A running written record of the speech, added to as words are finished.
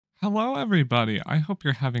Hello, everybody. I hope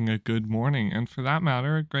you're having a good morning and, for that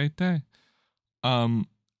matter, a great day. Um,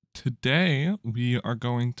 Today we are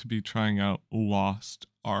going to be trying out Lost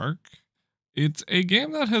Ark. It's a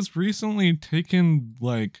game that has recently taken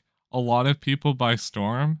a lot of people by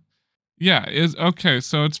storm. Yeah, is okay,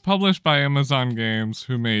 so it's published by Amazon Games,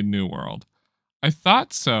 who made New World. I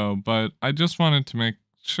thought so, but I just wanted to make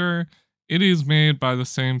sure it is made by the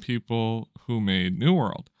same people who made New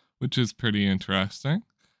World, which is pretty interesting.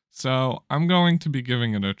 So I'm going to be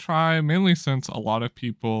giving it a try, mainly since a lot of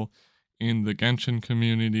people in the Genshin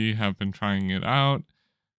community have been trying it out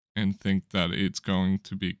and think that it's going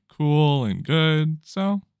to be cool and good.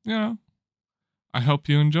 So, I hope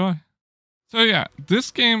you enjoy. So yeah,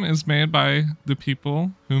 this game is made by the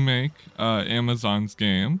people who make Amazon's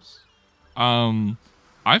games. I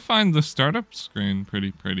find the startup screen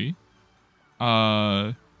pretty.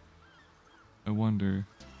 I wonder.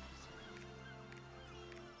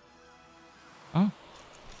 Oh.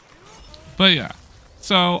 But yeah.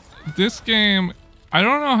 So this game, I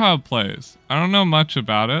don't know how it plays. I don't know much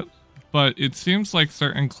about it, but it seems like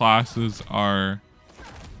certain classes are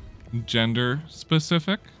gender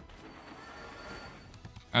specific.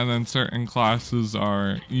 And then certain classes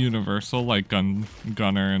are universal, like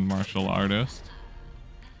gunner and martial artist.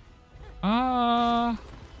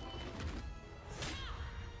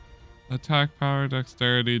 Attack power,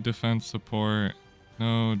 dexterity, defense support.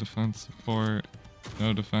 No defense support.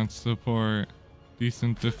 No defense support.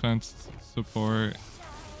 Decent defense support.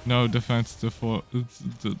 No defense support.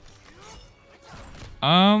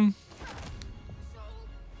 I'll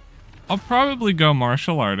probably go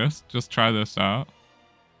martial artist. Just try this out.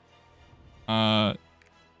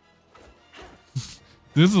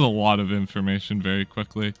 This is a lot of information very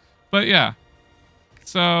quickly. But yeah.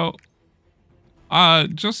 So,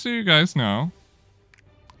 just so you guys know,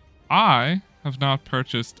 I have not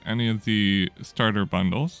purchased any of the starter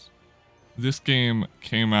bundles. This game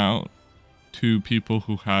came out to people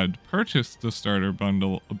who had purchased the starter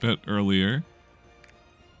bundle a bit earlier,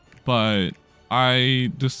 but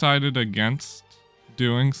I decided against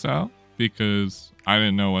doing so because I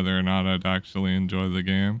didn't know whether or not I'd actually enjoy the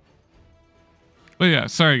game. But yeah,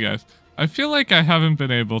 sorry guys. I feel like I haven't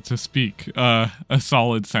been able to speak a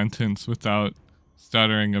solid sentence without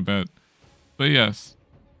stuttering a bit. But yes,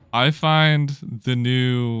 I find the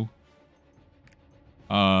new...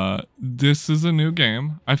 this is a new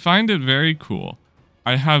game. I find it very cool.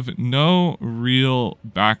 I have no real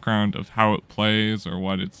background of how it plays or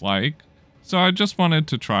what it's like, so I just wanted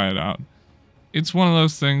to try it out. It's one of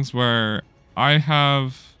those things where I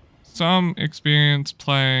have some experience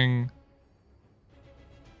playing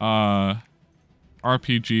RPGs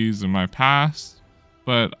in my past,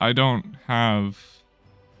 but I don't have,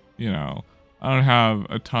 I don't have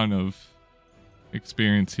a ton of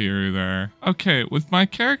experience here or there. Okay, with my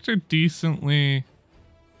character decently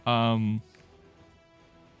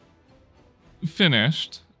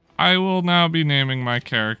finished, I will now be naming my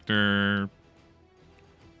character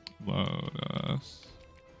Lotus.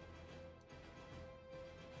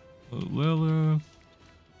 Lilith.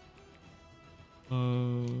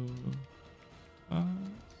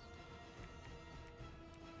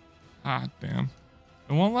 Damn.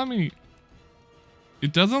 It won't let me...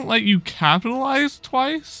 It doesn't let you capitalize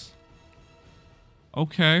twice?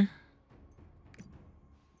 Okay.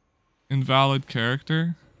 Invalid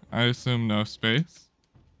character. I assume no space.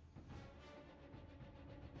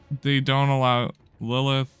 They don't allow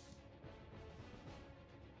Lilith.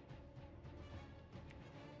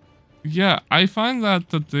 Yeah, I find that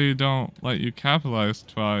they don't let you capitalize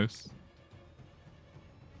twice.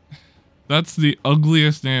 That's the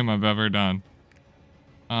ugliest name I've ever done.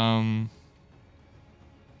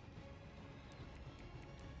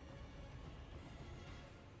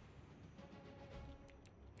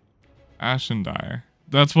 Ashendire.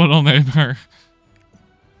 That's what I'll name her.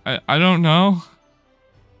 I don't know.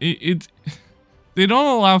 They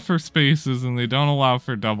don't allow for spaces and they don't allow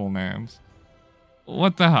for double names.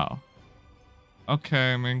 What the hell?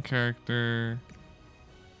 Okay, main character.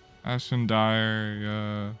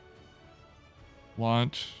 Ashendire,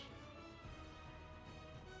 launch.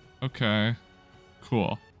 Okay.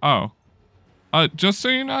 Cool. Oh. Just so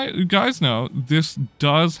you guys know, this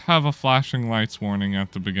does have a flashing lights warning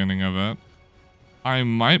at the beginning of it. I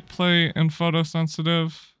might play in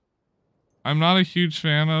photosensitive. I'm not a huge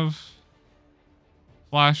fan of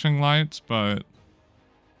flashing lights, but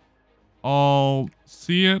I'll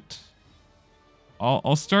see it.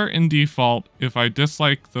 I'll start in default. If I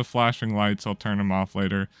dislike the flashing lights, I'll turn them off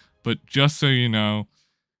later. But just so you know,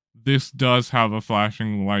 this does have a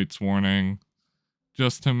flashing lights warning,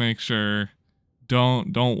 just to make sure.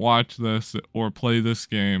 don't watch this or play this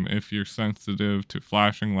game if you're sensitive to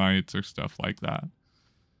flashing lights or stuff like that.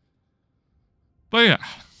 But yeah.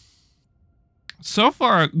 So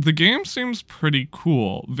far, the game seems pretty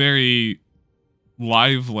cool. Very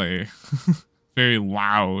lively. Very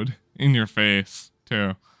loud. In your face,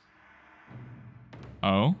 too.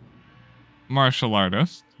 Oh. Martial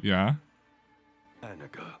artist. Yeah.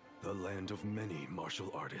 Anaga, the land of many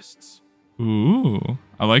martial artists. Ooh.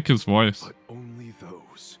 I like his voice. But only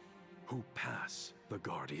those who pass the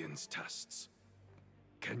Guardian's tests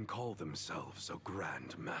can call themselves a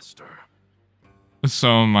Grand Master.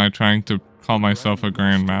 So am I trying to call myself a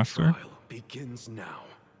Grand Master? Trial begins now.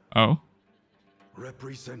 Oh.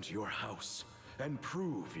 Represent your house and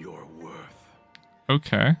prove your worth.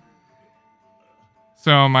 Okay.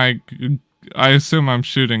 So am I assume I'm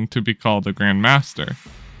shooting to be called a Grand Master.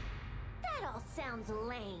 That all sounds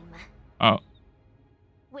lame. Oh.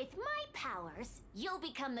 With my powers, you'll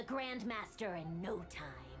become the Grand Master in no time.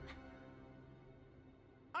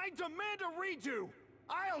 I demand a redo!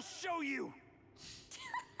 I'll show you!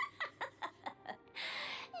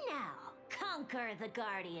 Now, conquer the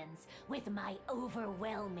Guardians with my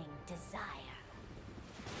overwhelming desire.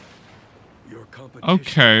 Your competition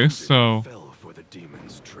Okay, so fell for the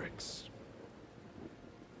demon's tricks.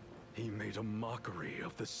 He made a mockery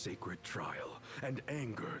of the sacred trial and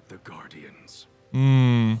angered the Guardians.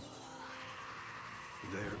 There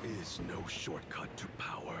is no shortcut to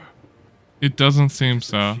power. It doesn't seem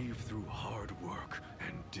so. Achieved through hard work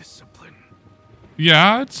and discipline.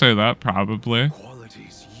 Yeah, I'd say that probably.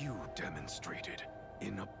 Qualities you demonstrated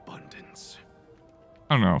in abundance.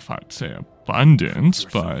 I don't know if I'd say abundance,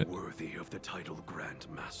 but Worthy of the title Grand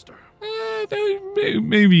Master.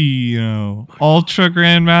 maybe, you know, Ultra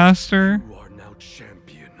Grand Master. You are now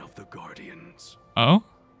champion of the Guardians. Oh?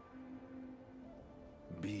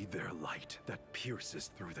 Be their light that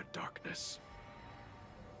pierces through the darkness.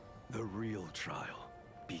 The real trial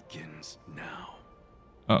begins now.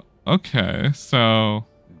 Oh, okay, so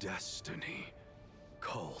Destiny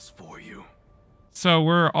calls for you. So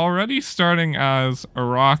we're already starting as a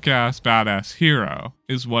rock-ass badass hero,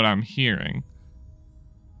 is what I'm hearing.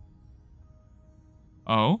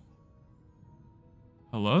 Oh?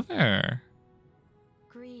 Hello there.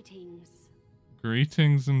 Greetings.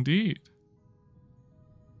 Greetings indeed.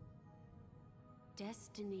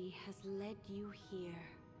 Destiny has led you here.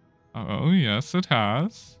 Oh, yes, it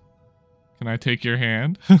has. Can I take your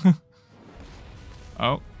hand?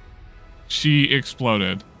 Oh. She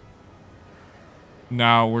exploded.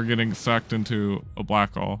 Now we're getting sucked into a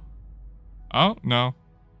black hole. Oh, no.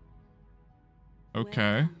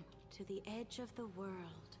 Okay. Welcome to the edge of the world,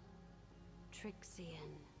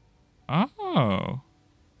 Trixian. Oh.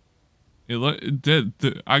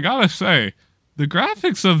 I gotta say, the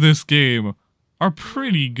graphics of this game are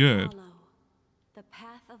pretty good. Follow the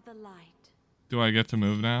path of the light. Do I get to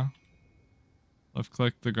move now? Left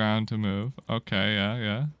click the ground to move. Okay,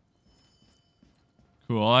 yeah.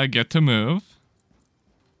 Cool, I get to move.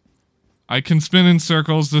 I can spin in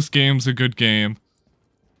circles. This game's a good game.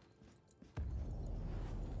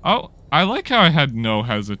 Oh, I like how I had no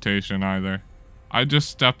hesitation either. I just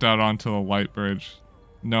stepped out onto the light bridge,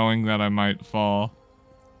 knowing that I might fall.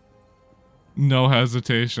 No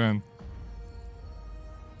hesitation.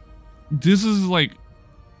 This is like...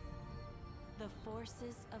 The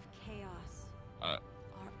forces of chaos are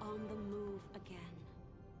on the move again.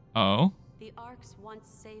 Oh? The Arcs once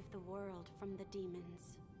saved the world from the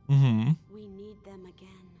demons. Mm-hmm. We need them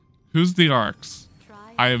again. Who's the Arcs?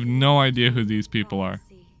 Try I have no idea who these people are.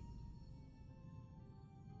 prophecy.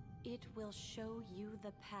 It will show you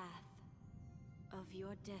the path of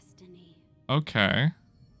your destiny. Okay.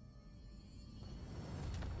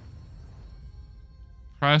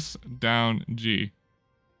 Press down G.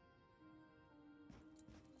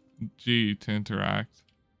 G to interact.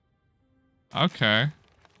 Okay.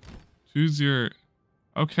 Choose your...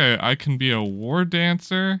 Okay, I can be a war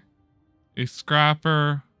dancer, a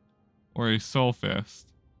scrapper, or a soulfist.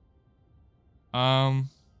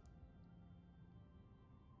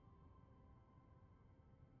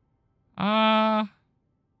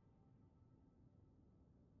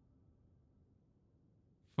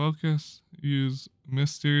 Focus, use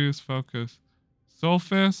mysterious focus.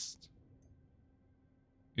 Soulfist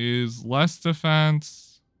is less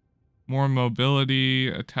defense, more mobility,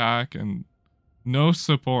 attack, and no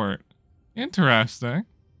support. Interesting.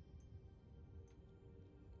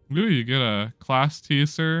 Ooh, you get a class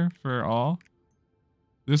teaser for all.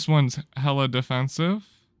 This one's hella defensive.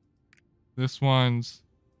 This one's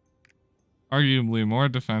arguably more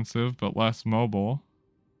defensive, but less mobile.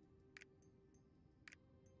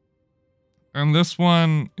 And this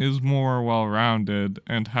one is more well-rounded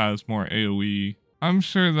and has more AoE. I'm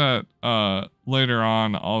sure that later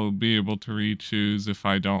on I'll be able to re-choose if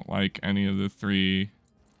I don't like any of the three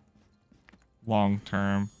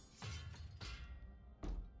long-term.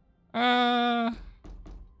 Yeah,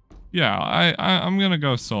 I'm gonna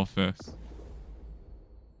go Sulfus.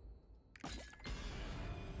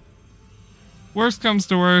 Worst comes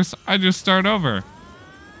to worst, I just start over.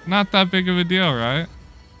 Not that big of a deal, right?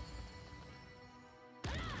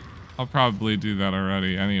 I'll probably do that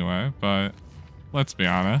already anyway, but let's be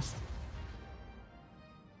honest.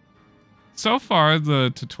 So far,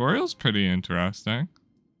 the tutorial's pretty interesting.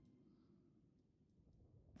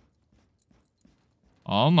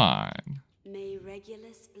 All mine. May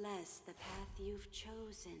Regulus bless the path you've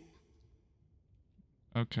chosen.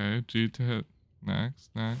 Okay, G to hit. Next.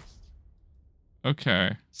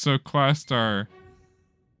 Okay, so quests are...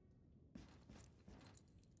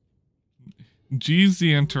 G's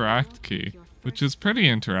the interact key, which is pretty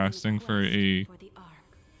interesting for a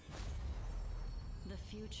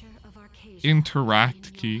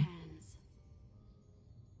interact key.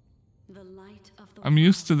 I'm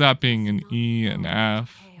used to that being an E and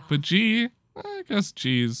F, but G, I guess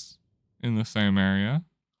G's in the same area.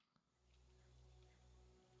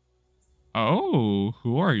 Oh,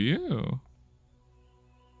 who are you?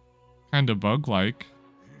 Kinda bug-like.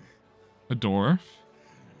 A dwarf.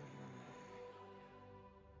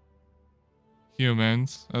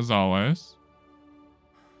 Humans, as always.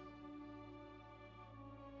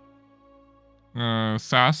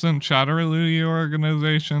 Assassin Chatterloo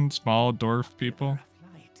organization, small dwarf people.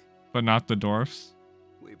 But not the dwarfs.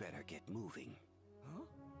 We better get moving. Huh?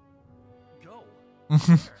 Go.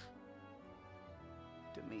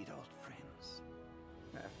 To meet old friends.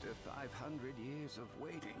 After 500 years of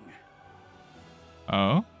waiting.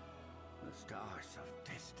 Oh? The stars of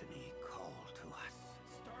destiny call to us.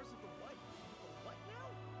 Stars of the what? The what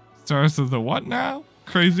now? Stars of the what now?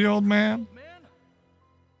 Crazy old man?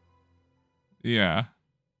 Yeah.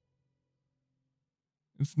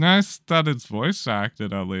 It's nice that it's voice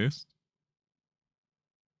acted at least.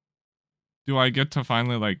 Do I get to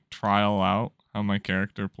finally like trial out how my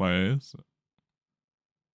character plays?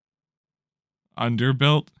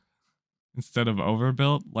 Underbuilt instead of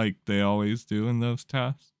overbuilt like they always do in those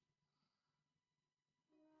tests?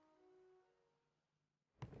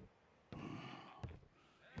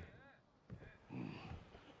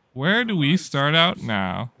 Where do we start out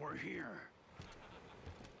now? We're here.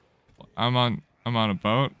 I'm on a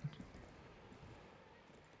boat.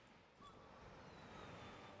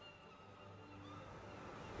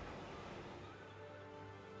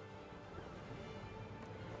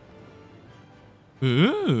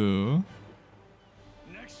 Ooh.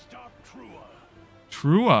 Next stop, Trua.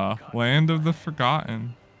 Trua, land of the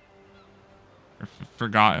forgotten. Or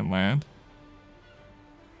forgotten land.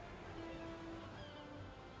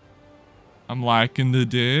 I'm liking the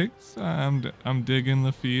digs. I'm digging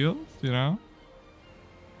the fields, you know.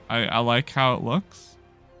 I like how it looks.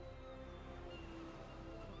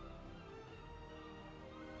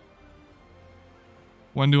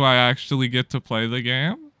 When do I actually get to play the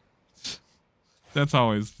game? That's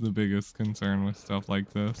always the biggest concern with stuff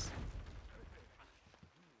like this.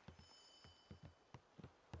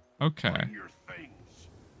 Okay.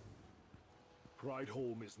 Pride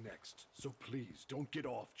Home is next, so please don't get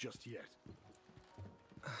off just yet.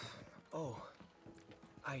 Oh,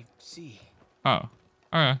 I see. Oh,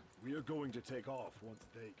 alright. We are going to take off once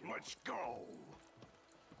they get. Let's go.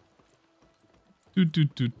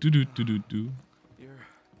 Do. You're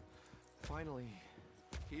finally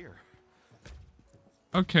here.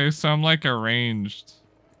 Okay, so I'm like a ranged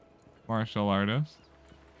martial artist.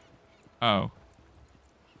 Oh.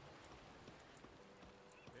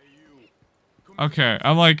 Okay,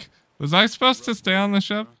 I'm like, was I supposed to stay on the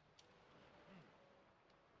ship?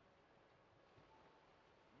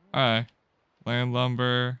 Alright. Land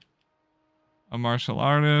lumber. A martial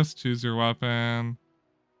artist. Choose your weapon.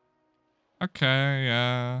 Okay,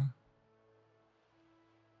 yeah.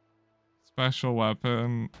 Special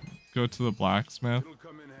weapon. Go to the blacksmith. It'll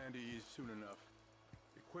come in handy soon enough.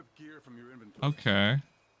 Equip gear from your inventory. Okay.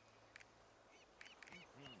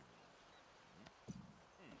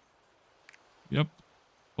 Yep.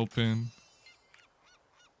 Open.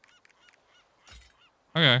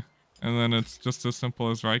 Okay. And then it's just as simple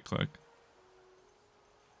as right click.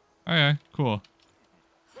 Okay, cool.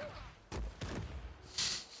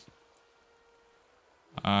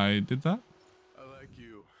 I did that? I like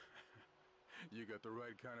you. You got the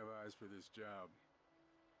right kind of eyes for this job.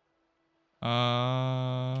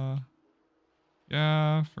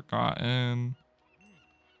 Yeah, forgotten.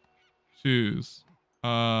 Choose.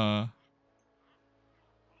 What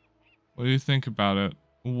do you think about it?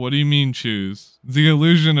 What do you mean choose? The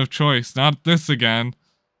illusion of choice, not this again.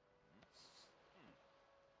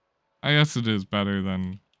 I guess it is better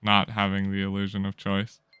than not having the illusion of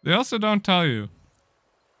choice. They also don't tell you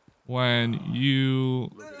when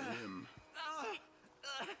you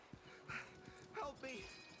Help me.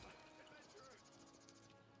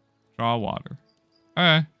 draw water.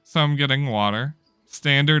 Okay, so I'm getting water.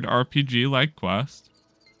 Standard RPG-like quest.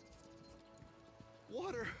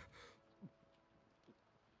 Water.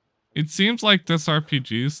 It seems like this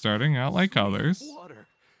RPG is starting out like others. Water.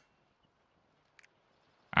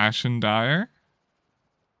 Ashen Dyer.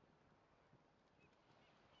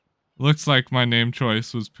 Looks like my name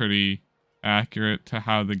choice was pretty accurate to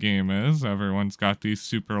how the game is. Everyone's got these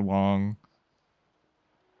super long,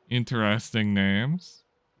 interesting names.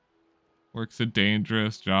 Works a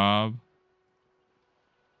dangerous job.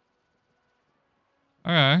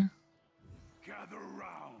 Okay. Gather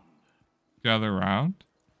round. Gather round.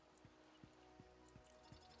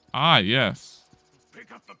 Ah, yes.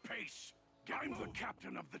 Pick up the pace. I'm the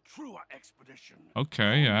captain of the Trua expedition.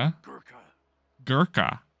 Okay, yeah. Gurkha.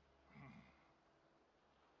 Gurkha.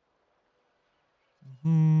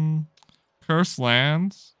 Cursed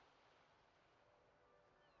lands.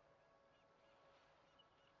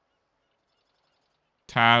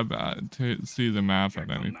 Tab to see the map at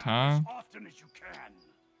any time.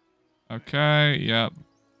 Okay, yep.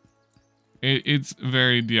 It's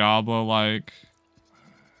very Diablo-like.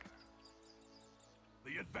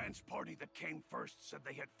 The advance party that came first said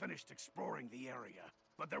they had finished exploring the area,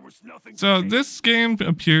 but there was nothing. So this game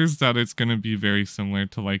appears that it's going to be very similar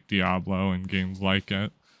to like Diablo and games like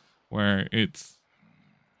it, where it's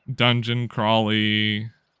dungeon crawly,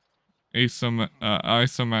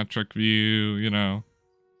 isometric view, you know.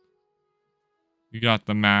 You got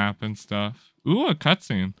the map and stuff. Ooh, a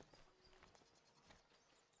cutscene.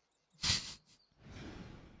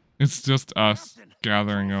 It's just us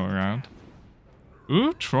gathering around.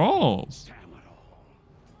 Ooh, trolls.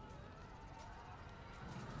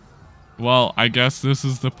 Well, I guess this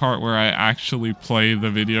is the part where I actually play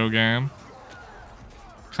the video game.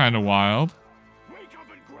 Kind of wild. Wake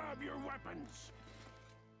up and grab your weapons.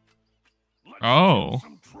 Oh.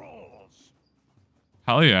 Some trolls.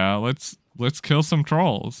 Hell yeah, let's kill some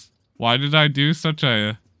trolls. Why did I do such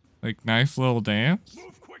a like nice little dance?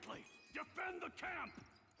 Move quickly. Defend the camp.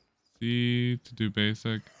 C to do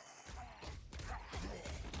basic.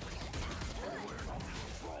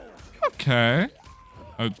 Okay.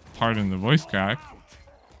 Oh, pardon the voice crack.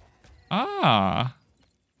 Ah.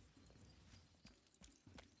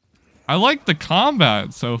 I like the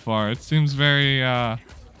combat so far. It seems very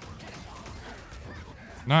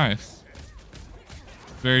nice.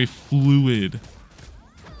 Very fluid.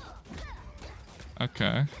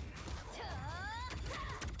 Okay.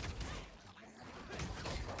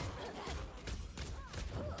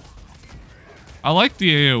 I like the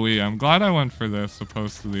AoE. I'm glad I went for this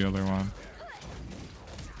opposed to the other one.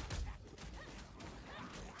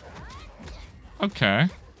 Okay.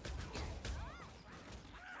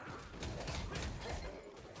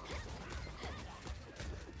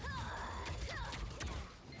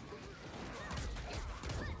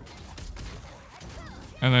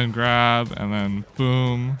 And then grab, and then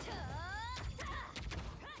boom.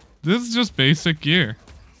 This is just basic gear.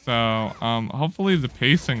 So, hopefully the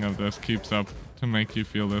pacing of this keeps up to make you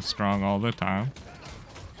feel this strong all the time.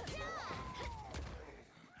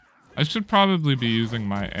 I should probably be using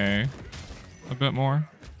my A a bit more.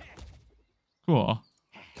 Cool.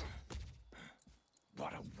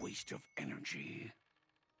 What a waste of energy.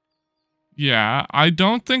 Yeah, I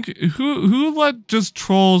don't think who let just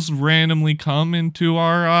trolls randomly come into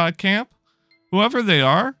our camp? Whoever they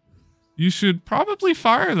are, you should probably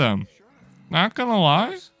fire them. Not gonna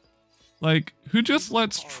lie. Like, who just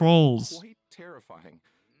lets trolls? Quite terrifying.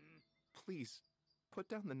 Please, put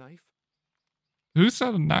down the knife. Who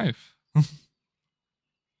said a knife?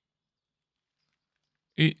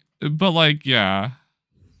 But like, yeah.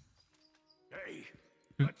 Hey,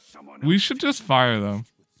 let someone We else should just fire them.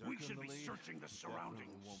 We should be searching the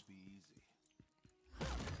surroundings.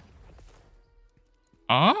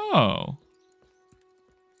 Oh.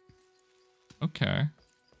 Okay.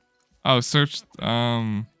 Oh, search,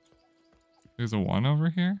 there's a 1 over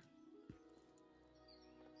here?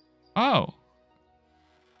 Oh.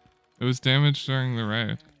 It was damaged during the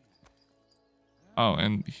raid. Oh,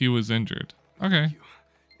 and he was injured. Okay.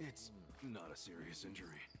 It's not a serious injury.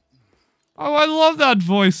 Oh, I love that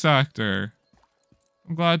voice actor.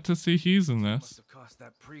 I'm glad to see he's in Must this. have cost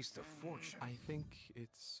that priest a fortune. I think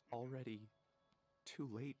it's already too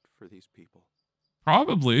late for these people.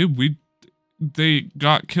 Probably. They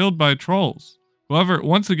got killed by trolls.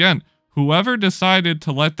 Once again, whoever decided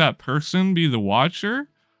to let that person be the watcher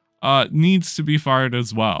needs to be fired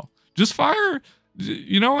as well. Just fire,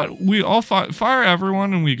 you know what? We all fire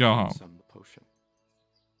everyone and we go home. Some potion.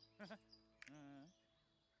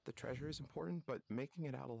 The treasure is important, but making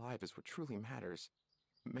it out alive is what truly matters.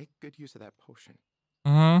 Make good use of that potion.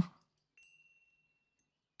 Uh-huh.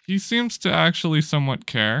 He seems to actually somewhat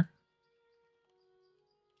care.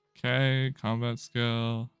 Okay, combat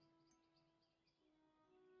skill.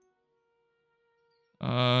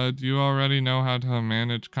 Do you already know how to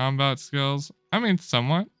manage combat skills? I mean,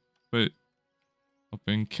 somewhat, but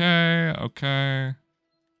open K, okay.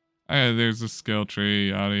 Hey, there's a skill tree,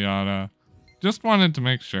 yada yada. Just wanted to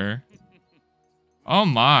make sure. Oh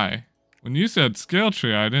my. When you said skill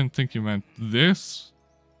tree, I didn't think you meant this.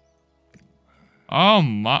 Oh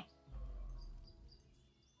my.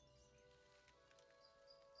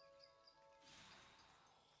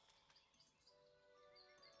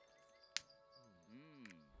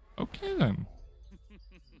 Okay then.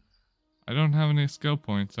 I don't have any skill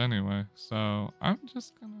points anyway, so I'm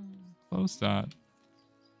just gonna close that.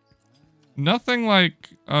 Nothing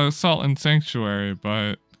like Assault and Sanctuary,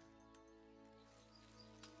 but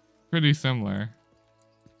pretty similar.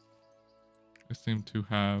 I seem to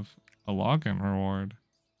have a login reward.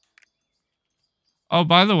 Oh,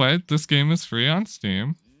 by the way, this game is free on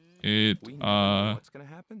Steam. It's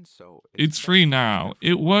free now.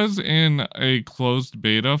 It was in a closed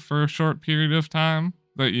beta for a short period of time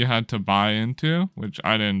that you had to buy into, which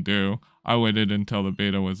I didn't do. I waited until the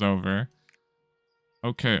beta was over.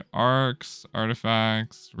 Okay, arcs,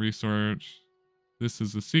 artifacts, research. This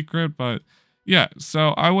is a secret, but yeah, so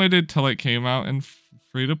I waited till it came out and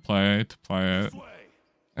free to play it.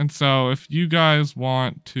 And so if you guys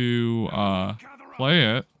want to play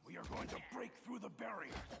it.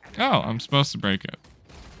 Oh, I'm supposed to break it.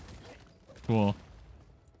 Cool.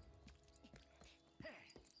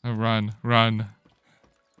 Run.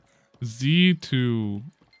 Z to...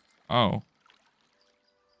 Oh.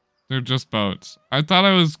 They're just boats. I thought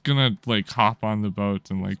I was gonna, like, hop on the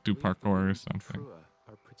boats and, like, do parkour or something.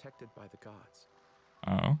 Are protected by the gods.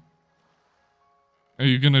 Oh. Are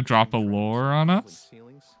you gonna drop a lore on us?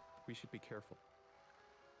 We should be careful.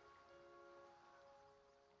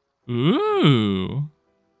 Ooh.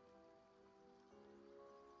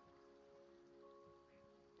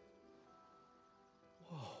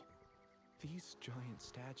 These giant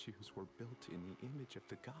statues were built in the image of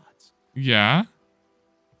the gods. Yeah?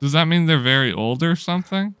 Does that mean they're very old or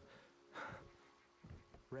something?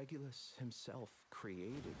 Regulus himself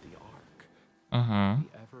created the Ark. Uh-huh.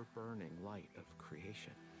 The ever-burning light of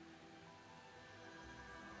creation.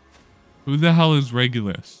 Who the hell is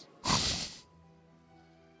Regulus?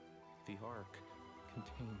 The Ark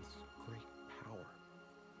contains great power.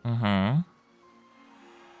 Uh-huh.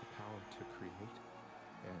 The power to create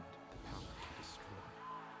and the power to destroy.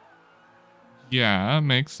 Yeah,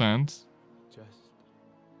 makes sense. Just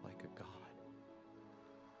like a god.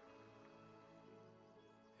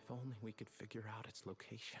 If only we could figure out its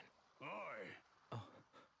location. Oi!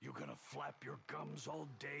 You gonna flap your gums all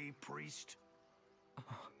day, priest?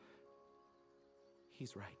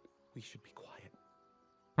 He's right. We should be quiet.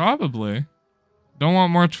 Probably. Don't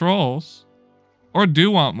want more trolls. Or do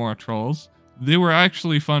want more trolls. They were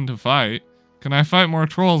actually fun to fight. Can I fight more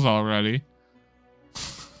trolls already?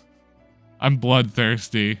 I'm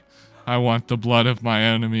bloodthirsty. I want the blood of my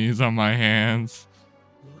enemies on my hands.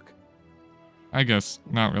 Look. I guess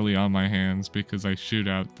not really on my hands because I shoot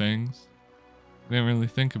out things. Didn't really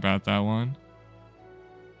think about that one.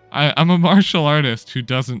 I'm a martial artist who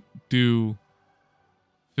doesn't do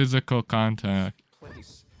physical contact.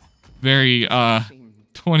 Very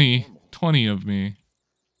 20 of me.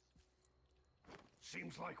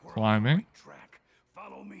 Seems like we're climbing. on the right track.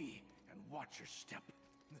 Follow me and watch your step.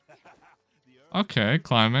 Okay,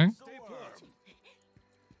 climbing.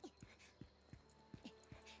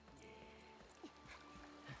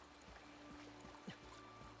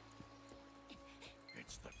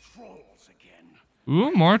 It's the trolls again.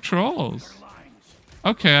 Ooh, more trolls.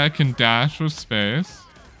 Okay, I can dash with space.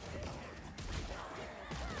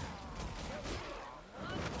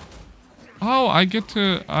 Oh, I get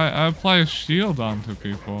to... I apply a shield onto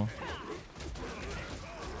people.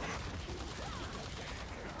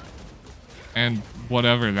 And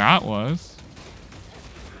whatever that was.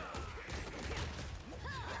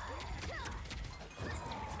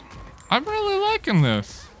 I'm really liking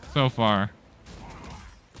this so far.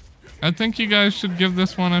 I think you guys should give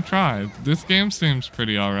this one a try. This game seems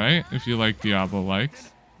pretty alright if you like Diablo-likes.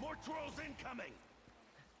 More trolls incoming.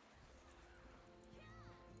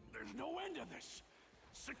 There's no end to this.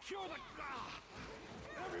 Secure the...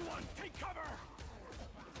 Everyone, take cover!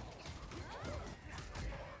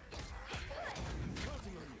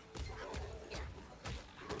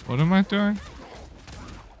 What am I doing?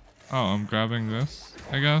 Oh, I'm grabbing this,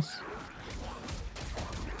 I guess.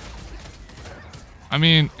 I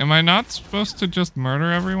mean, am I not supposed to just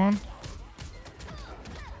murder everyone?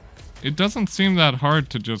 It doesn't seem that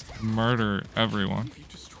hard to just murder everyone. You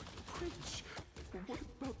destroyed the bridge. What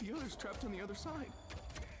about the others trapped on the other side?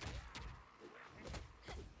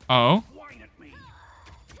 Oh? Whine at me.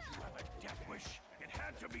 You have a death wish. It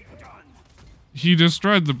had to be done. He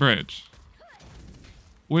destroyed the bridge.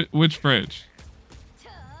 Which bridge?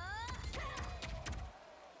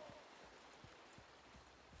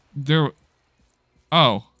 There...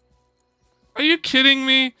 Oh. Are you kidding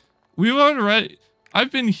me? We've already...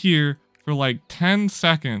 I've been here for like 10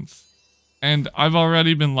 seconds. And I've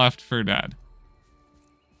already been left for dead.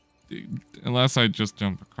 Unless I just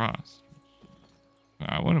jump across.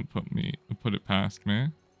 I wouldn't put it past me.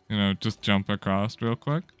 You know, just jump across real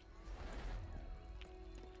quick.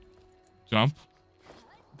 Jump.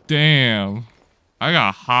 Damn. I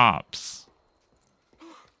got hops.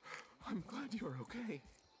 I'm glad you're okay.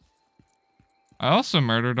 I also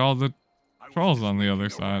murdered all the trolls on the other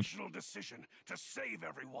side. Decision to save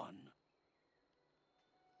everyone.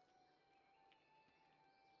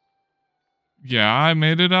 Yeah, I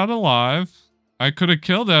made it out alive. I could have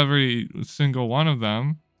killed every single one of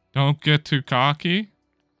them. Don't get too cocky.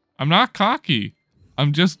 I'm not cocky.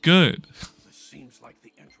 I'm just good. This seems like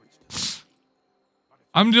the entrance.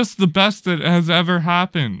 I'm just the best that has ever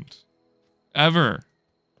happened. Ever.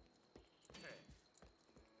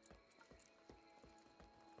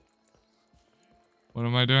 What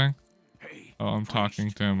am I doing? Hey, Oh, I'm talking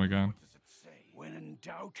to him again. What does it say? When in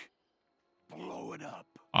doubt, blow it up.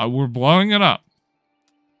 We're blowing it up.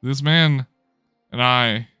 This man and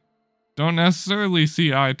I don't necessarily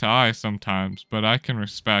see eye to eye sometimes, but I can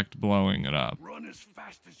respect blowing it up. Run as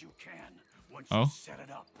fast as you can once Oh. you set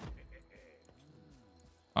it up.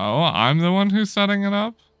 Oh, I'm the one who's setting it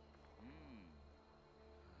up?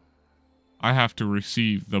 I have to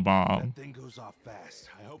receive the bomb. That thing goes off fast.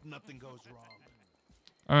 I hope nothing goes wrong.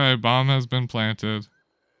 Alright, bomb has been planted.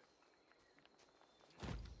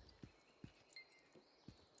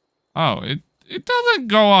 Oh, it doesn't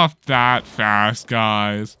go off that fast,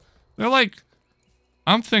 guys. They're like,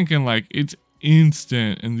 I'm thinking like it's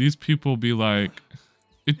instant, and these people be like,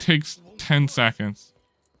 it takes 10 seconds.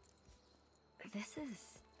 This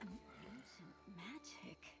is ancient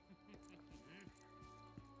magic.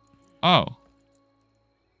 Oh.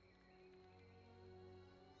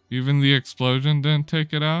 Even the explosion didn't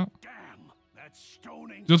take it out? Damn, that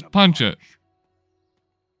stone ain't Just gonna punch it.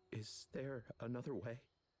 Is there another way?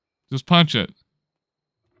 Just punch it.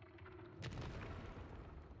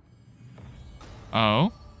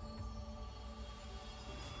 Oh.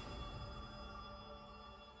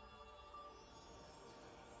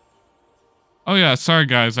 Oh yeah, sorry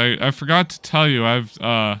guys, I forgot to tell you, I've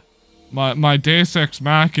my Deus Ex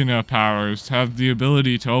Machina powers have the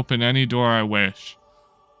ability to open any door I wish.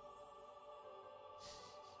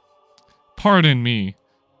 Pardon me.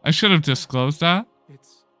 I should have disclosed that.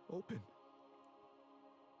 It's open.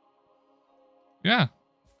 Yeah,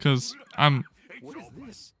 cuz I'm What is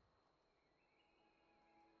this?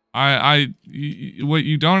 what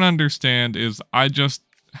you don't understand is I just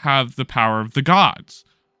have the power of the gods.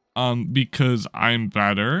 Because I'm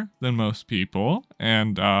better than most people,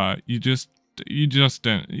 and you're just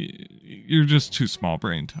too small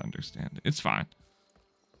brain to understand it. It's fine.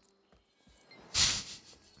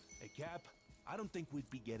 Hey, Cap, I don't think we'd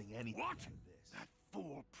be getting anything What? from this. That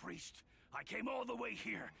fool priest. I came all the way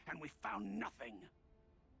here, and we found nothing.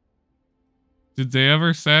 Did they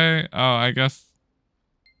ever say? Oh, I guess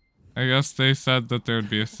they said that there'd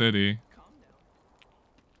be a city.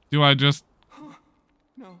 Do I just?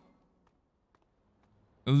 No.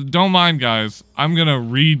 Don't mind, guys. I'm gonna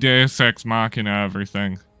re-Deus Ex Machina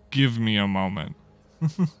everything. Give me a moment.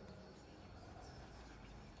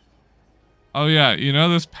 Oh yeah, you know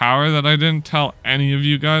this power that I didn't tell any of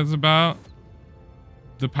you guys about?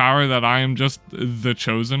 The power that I am just the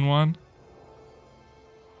chosen one?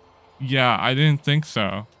 Yeah, I didn't think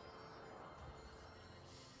so.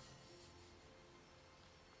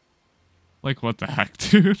 Like, what the heck,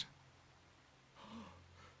 dude?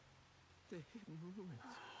 The hidden ruins.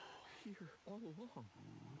 Here all along.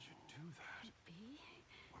 Would you do that?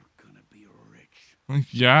 We're gonna be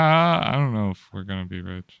rich. Yeah, I don't know if we're gonna be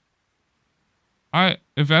rich.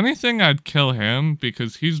 If anything, I'd kill him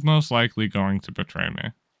because he's most likely going to betray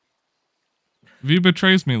me. If he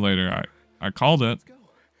betrays me later, I called it. Let's go.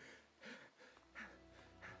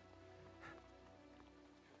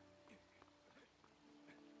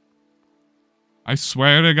 I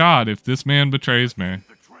swear to God, if this man betrays me.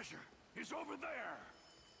 The treasure is over there.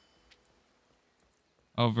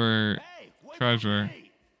 Over Hey, wait for treasure.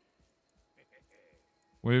 me.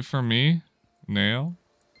 Wait for me? Nail?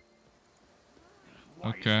 Why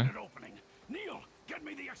Okay. isn't it opening? Neil, get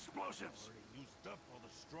me the explosives. Used up all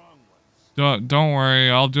the strong ones. Don't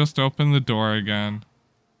worry, I'll just open the door again.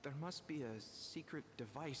 There must be a secret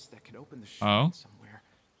device that can open the Oh? shrine somewhere.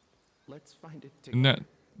 Let's find it No. together.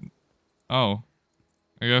 Oh.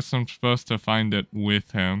 I guess I'm supposed to find it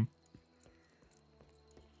with him.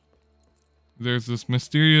 There's this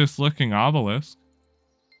mysterious looking obelisk.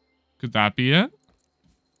 Could that be it?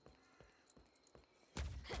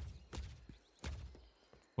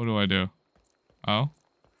 What do I do? Oh.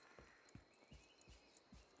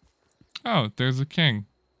 Oh, there's a king.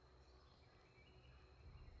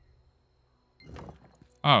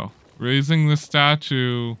 Oh, raising the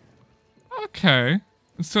statue. Okay.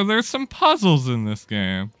 So there's some puzzles in this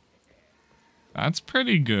game. That's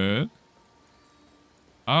pretty good.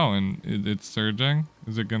 Oh, and it's surging?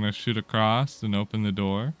 Is it gonna shoot across and open the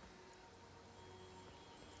door?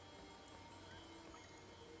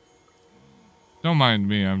 Don't mind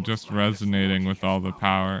me, I'm just resonating with all the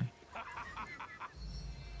power.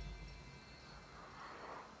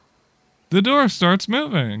 The door starts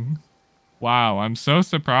moving. Wow, I'm so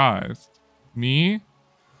surprised. Me?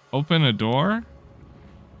 Open a door?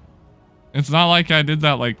 It's not like I did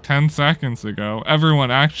that like 10 seconds ago. Everyone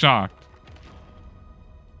act shocked.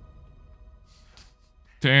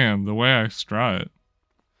 Damn, the way I strut.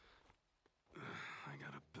 I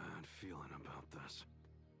got a bad feeling about this.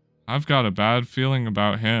 I've got a bad feeling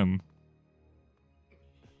about him.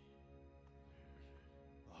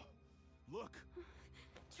 Look,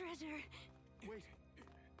 Treasure. Wait.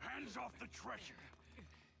 Hands off the treasure.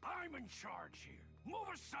 I'm in charge here. Move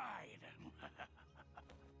aside.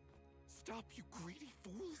 Stop, you greedy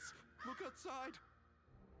fools! Look outside!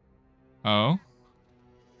 Oh?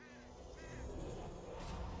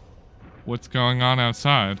 What's going on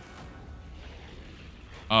outside?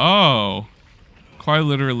 Oh! Quite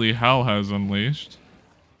literally hell has unleashed.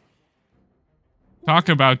 Talk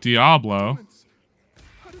about Diablo.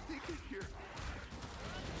 How did they get here?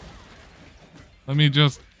 Let me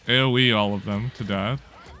just AoE all of them to death.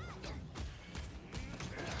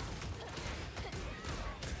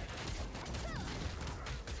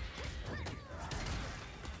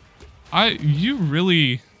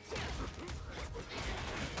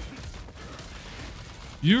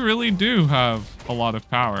 You really do have a lot of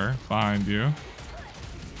power behind you.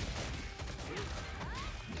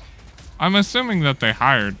 I'm assuming that they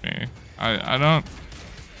hired me. I don't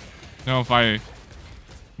know if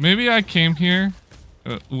maybe I came here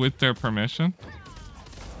with their permission.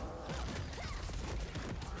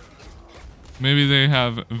 Maybe they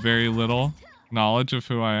have very little knowledge of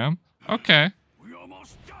who I am. Okay. We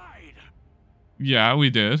almost died. Yeah, we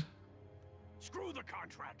did. Screw the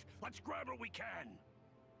contract. Let's grab what we can.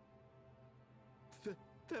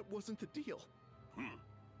 That wasn't the deal.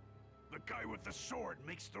 The guy with the sword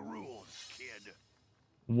makes the rules, kid.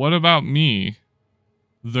 What about me?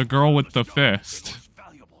 The girl with the fist. Most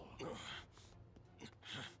valuable.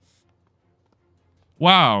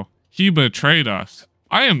 Wow, he betrayed us.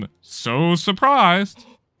 I am so surprised.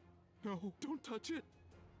 No, don't touch it.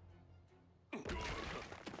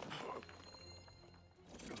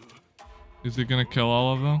 Is it gonna kill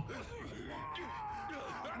all of them?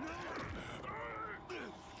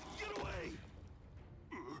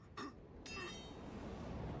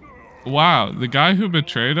 Wow, the guy who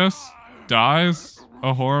betrayed us dies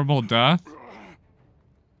a horrible death.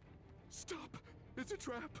 Stop! It's a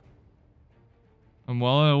trap. I'm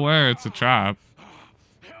well aware it's a trap.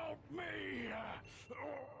 Help me.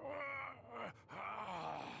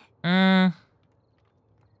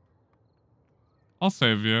 I'll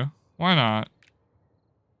save you. Why not?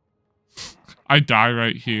 I die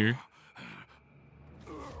right here.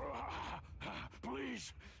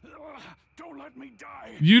 Please, don't let me die.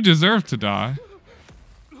 You deserve to die.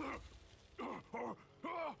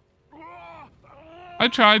 I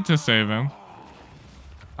tried to save him.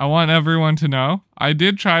 I want everyone to know I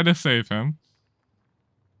did try to save him.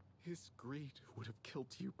 His greed would have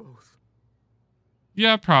killed you both.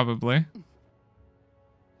 Yeah, probably.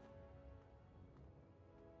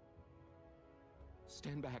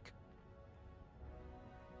 Stand back.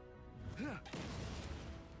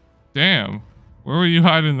 Damn. Where were you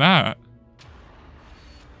hiding that?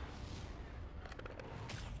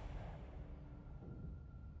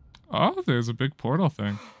 Oh, there's a big portal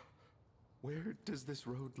thing. Where does this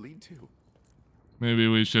road lead to? Maybe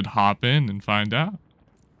we should hop in and find out.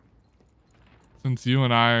 Since you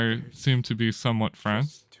and I seem to be somewhat friends.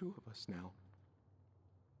 Just two of us now.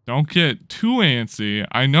 Don't get too antsy.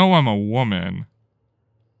 I know I'm a woman.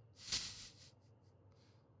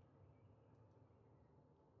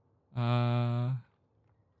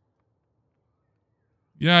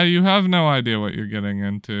 Yeah, you have no idea what you're getting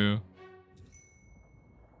into.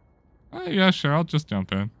 Yeah, sure, I'll just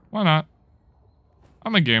jump in. Why not?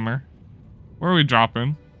 I'm a gamer. Where are we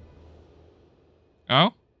dropping?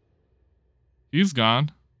 Oh? He's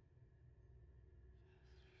gone.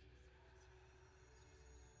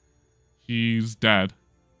 He's dead.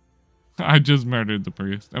 I just murdered the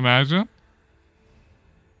priest. Imagine.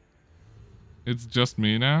 It's just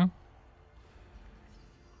me now.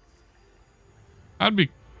 I'd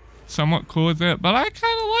be somewhat cool with it, but I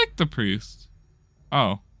kind of like the priest.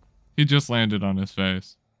 Oh, he just landed on his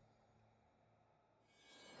face.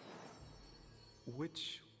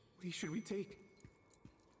 Which way should we take?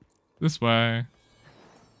 This way.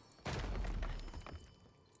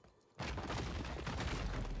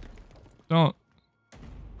 Don't.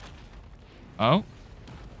 Oh,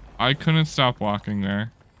 I couldn't stop walking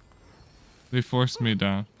there. They forced me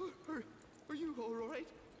down. Are you all right?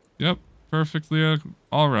 Yep, perfectly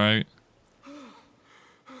all right.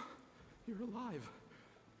 You're alive.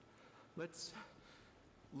 Let's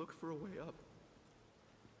look for a way up.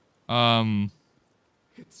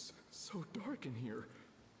 It's so dark in here.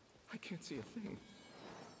 I can't see a thing.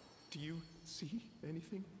 Do you see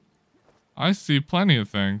anything? I see plenty of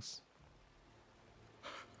things.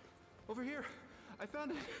 Over here. I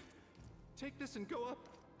found it. Take this and go up.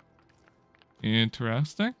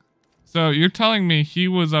 Interesting. So you're telling me he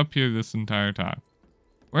was up here this entire time?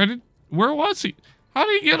 Where was he? How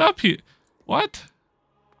did he get up here? What?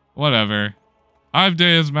 Whatever. I have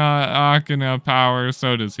Deus Machina power,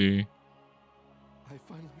 so does he. I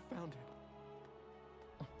finally found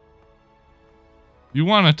it. You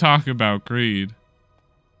want to talk about greed?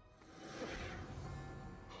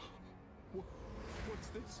 What's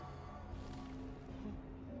this?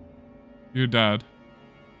 You're dead.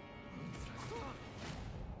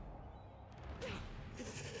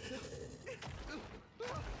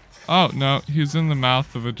 Oh, no, he's in the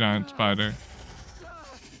mouth of a giant spider.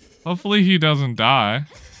 Hopefully he doesn't die.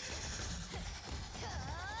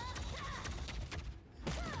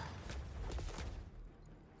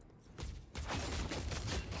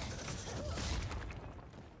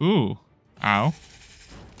 Ooh. Ow.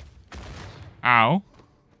 Ow.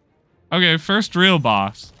 Okay, first real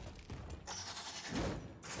boss.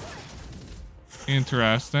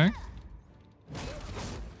 Interesting.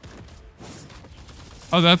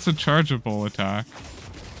 Oh, that's a chargeable attack.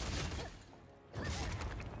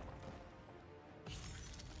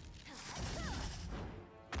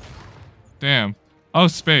 Damn. Oh,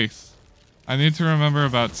 space. I need to remember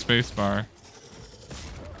about spacebar.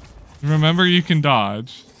 Remember you can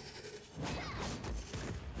dodge.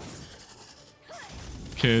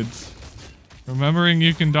 Kids. Remembering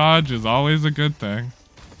you can dodge is always a good thing.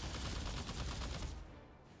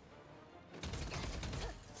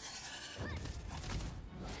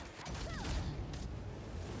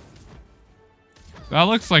 That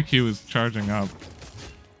looks like he was charging up.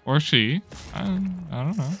 Or she. I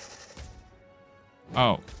don't know.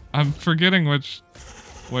 Oh, I'm forgetting which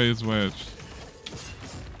way is which.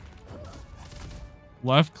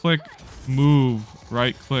 Left click, move.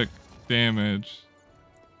 Right click, damage.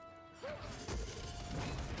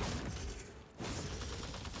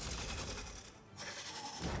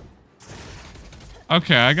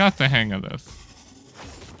 Okay, I got the hang of this.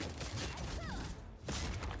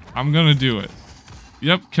 I'm gonna do it.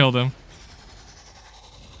 Yep, killed him.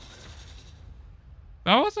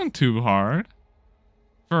 That wasn't too hard.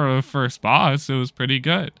 For a first boss, it was pretty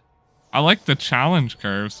good. I like the challenge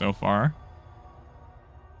curve so far.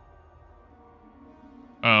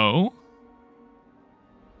 Oh?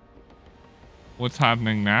 What's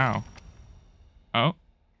happening now? Oh?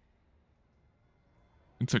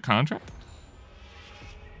 It's a contract?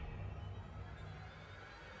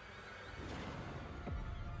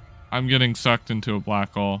 I'm getting sucked into a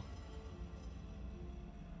black hole.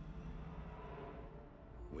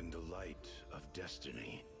 When the light of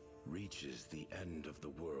destiny reaches the end of the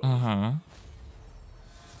world, Uh-huh.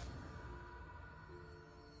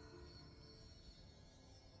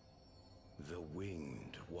 the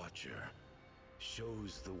winged watcher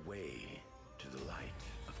shows the way to the light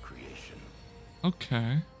of creation.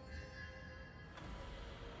 Okay.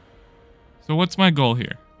 So what's my goal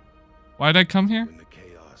here? Why'd I come here? When the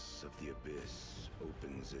chaos of the abyss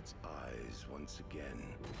opens its eyes once again,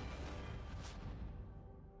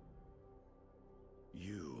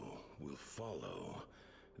 you will follow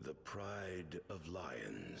the pride of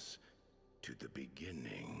lions, to the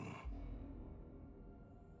beginning.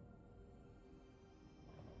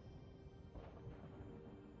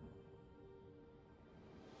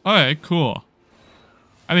 Okay, cool.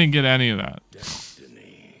 I didn't get any of that.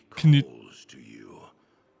 Destiny Can you calls to you,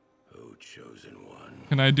 O chosen one.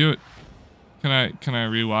 Can I do it? Can I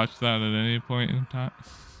rewatch that at any point in time?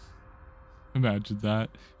 Imagine that.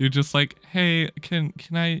 You're just like, "Hey, can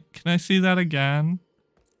I see that again?"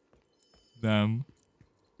 Them.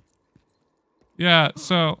 Yeah,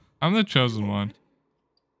 so I'm the chosen one.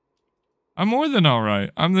 I'm more than all right.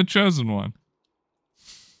 I'm the chosen one.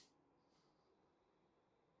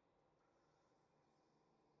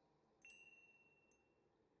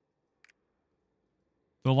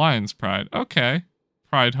 The lion's pride. Okay.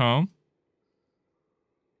 Pride home.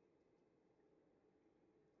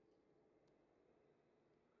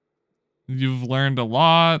 You've learned a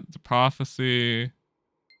lot. The prophecy.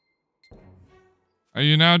 Are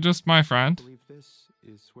you now just my friend? I believe this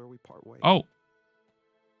is where we part ways. Oh.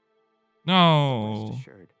 No. Rest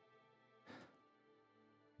assured,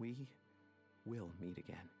 we will meet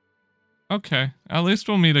again. Okay. At least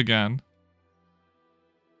we'll meet again.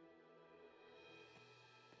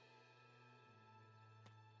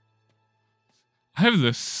 I have the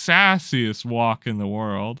sassiest walk in the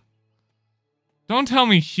world. Don't tell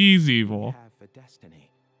me he's evil. We have a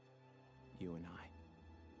destiny, you and I.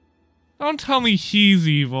 Don't tell me he's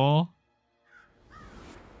evil.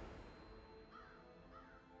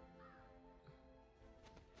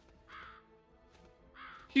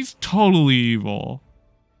 He's totally evil.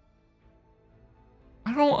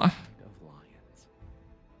 I don't... Of lions.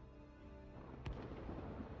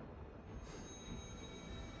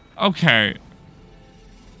 Okay.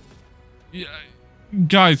 Yeah,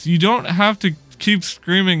 guys, you don't have to keep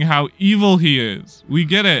screaming how evil he is. We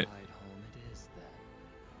get it.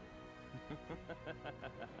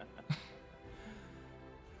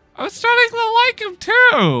 I was starting to like him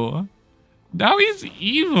too. Now he's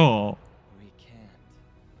evil. We can't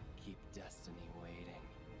keep destiny waiting.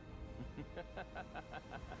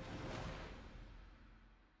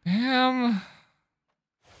 Damn.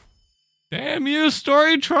 Damn you,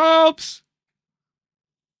 story tropes.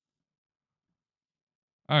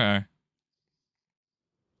 Okay.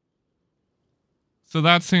 So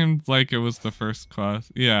that seemed like it was the first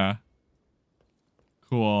quest. Yeah.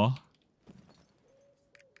 Cool.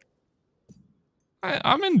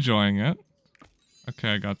 I'm enjoying it.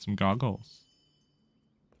 Okay, I got some goggles.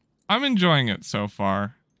 I'm enjoying it so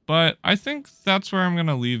far, but I think that's where I'm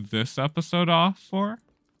gonna leave this episode off for.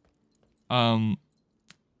 I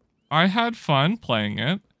had fun playing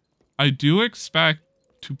it. I do expect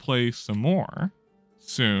to play some more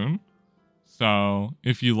soon. So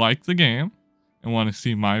if you like the game and want to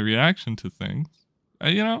see my reaction to things,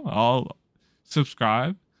 you know, I'll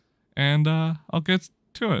subscribe and I'll get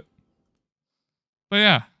to it. But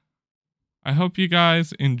yeah, I hope you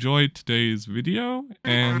guys enjoyed today's video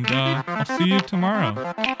and I'll see you tomorrow.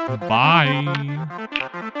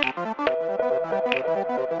 Bye.